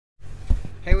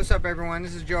Hey, what's up everyone?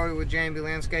 This is Joey with JMB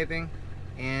Landscaping,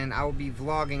 and I will be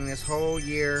vlogging this whole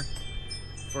year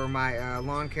for my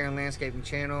lawn care and landscaping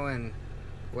channel, and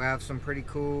we'll have some pretty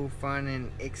cool, fun,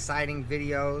 and exciting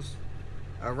videos.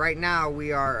 Right now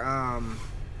we are,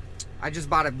 I just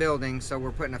bought a building, so we're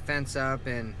putting a fence up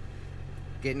and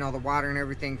getting all the water and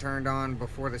everything turned on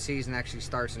before the season actually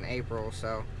starts in April.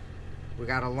 So we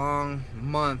got a long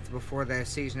month before the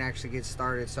season actually gets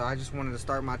started, so I just wanted to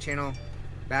start my channel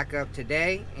back up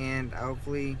today, and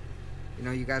hopefully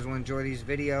you guys will enjoy these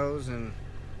videos and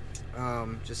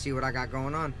just see what I got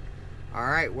going on.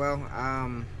 Alright, well,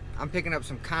 I'm picking up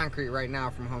some concrete right now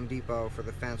from Home Depot for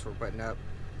the fence we're putting up,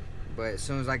 but as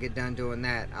soon as I get done doing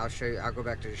that, I'll go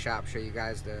back to the shop, show you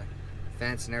guys the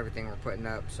fence and everything we're putting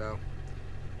up. So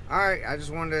alright, I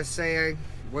just wanted to say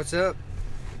what's up,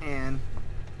 and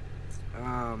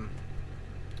I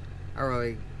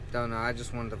really don't know, I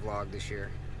just wanted to vlog this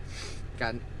year.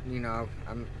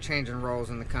 I'm changing roles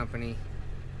in the company,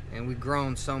 and we've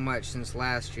grown so much since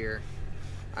last year.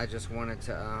 I just wanted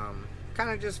to kind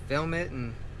of just film it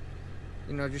and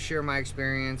just share my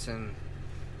experience and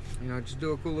just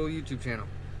do a cool little YouTube channel.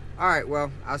 Alright,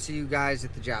 well, I'll see you guys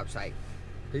at the job site.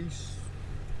 Peace.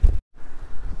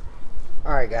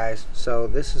 Alright guys, so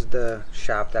this is the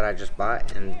shop that I just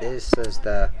bought, and this is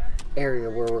the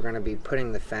area where we're going to be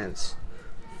putting the fence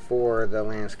for the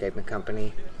landscaping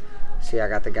company. See, I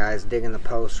got the guys digging the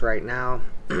posts right now,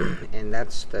 and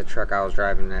that's the truck I was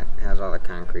driving that has all the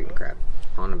concrete and crap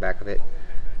on the back of it.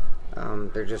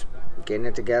 They're just getting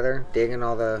it together, digging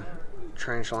all the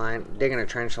trench line, digging a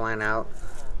trench line out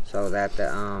so that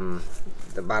the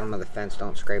bottom of the fence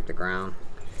don't scrape the ground.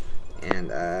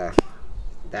 And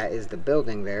that is the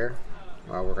building there.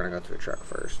 Well, we're gonna go to the truck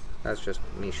first. That's just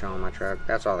me showing my truck.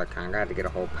 That's all the concrete. I had to get a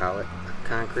whole pallet of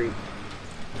concrete.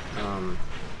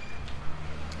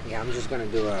 Yeah, I'm just going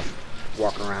to do a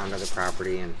walk around of the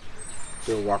property and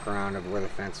do a walk around of where the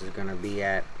fence is going to be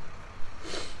at.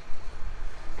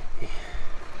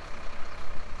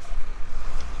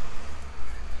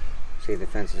 See, the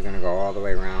fence is going to go all the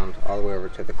way around, all the way over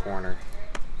to the corner.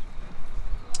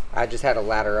 I just had a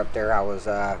ladder up there. I was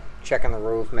checking the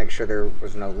roof, make sure there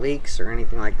was no leaks or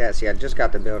anything like that. See, I just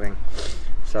got the building,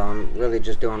 so I'm really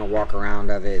just doing a walk around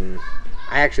of it. And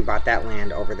I actually bought that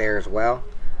land over there as well.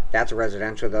 That's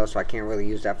residential though, so I can't really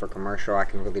use that for commercial. I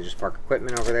can really just park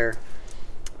equipment over there.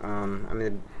 I mean,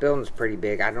 the building's pretty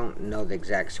big. I don't know the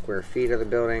exact square feet of the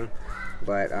building,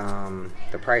 but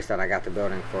the price that I got the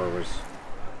building for was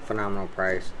a phenomenal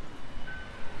price.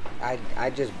 I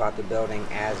just bought the building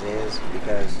as is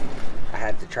because I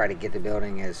had to try to get the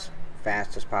building as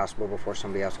fast as possible before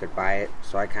somebody else could buy it.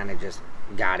 So I kind of just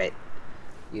got it,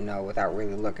 without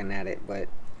really looking at it. But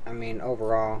I mean,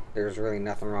 overall, there's really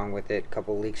nothing wrong with it. A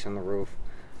couple leaks on the roof.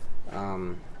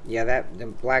 Yeah, the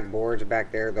black boards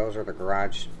back there, those are the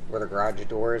garage, where the garage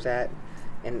door is at.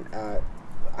 And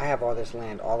I have all this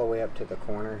land all the way up to the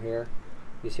corner here.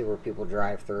 You see where people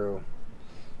drive through.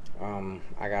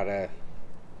 I gotta,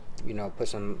 put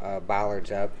some bollards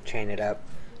up, chain it up,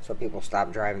 so people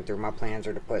stop driving through. My plans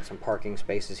are to put some parking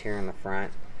spaces here in the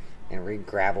front and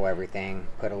re-gravel everything,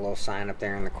 put a little sign up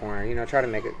there in the corner, try to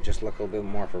make it just look a little bit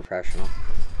more professional.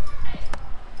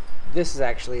 This is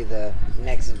actually the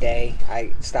next day.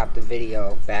 I stopped the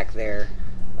video back there.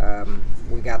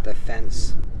 We got the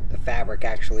fence, the fabric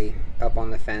actually up on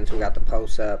the fence. We got the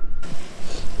posts up,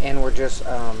 and we're just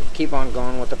keep on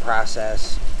going with the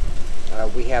process.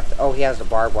 We have to, oh, he has the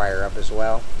barbed wire up as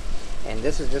well. And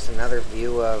this is just another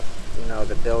view of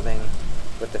the building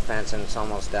with the fence, and it's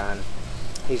almost done.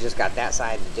 He's just got that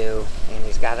side to do, and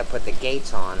he's got to put the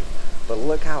gates on. But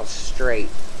look how straight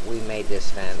we made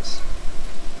this fence.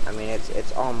 I mean,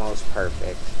 it's almost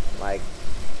perfect. Like,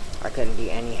 I couldn't be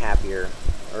any happier,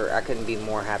 or I couldn't be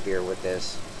more happier with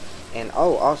this. And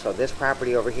oh, also this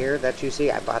property over here that you see,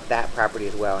 I bought that property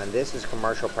as well, and this is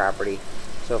commercial property.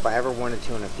 So if I ever wanted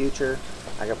to in the future,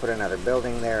 I can put another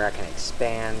building there. I can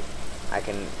expand. I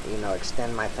can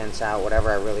extend my fence out, whatever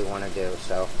I really want to do.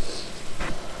 So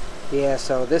yeah,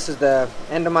 so this is the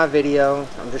end of my video.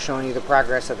 I'm just showing you the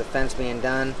progress of the fence being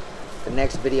done. The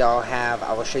next video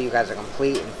I will show you guys a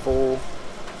complete and full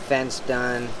fence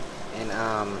done. And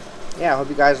yeah, I hope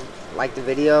you guys like the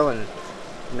video, and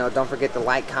don't forget to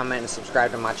like, comment, and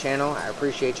subscribe to my channel. I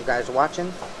appreciate you guys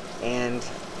watching, and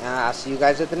I'll see you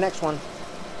guys at the next one.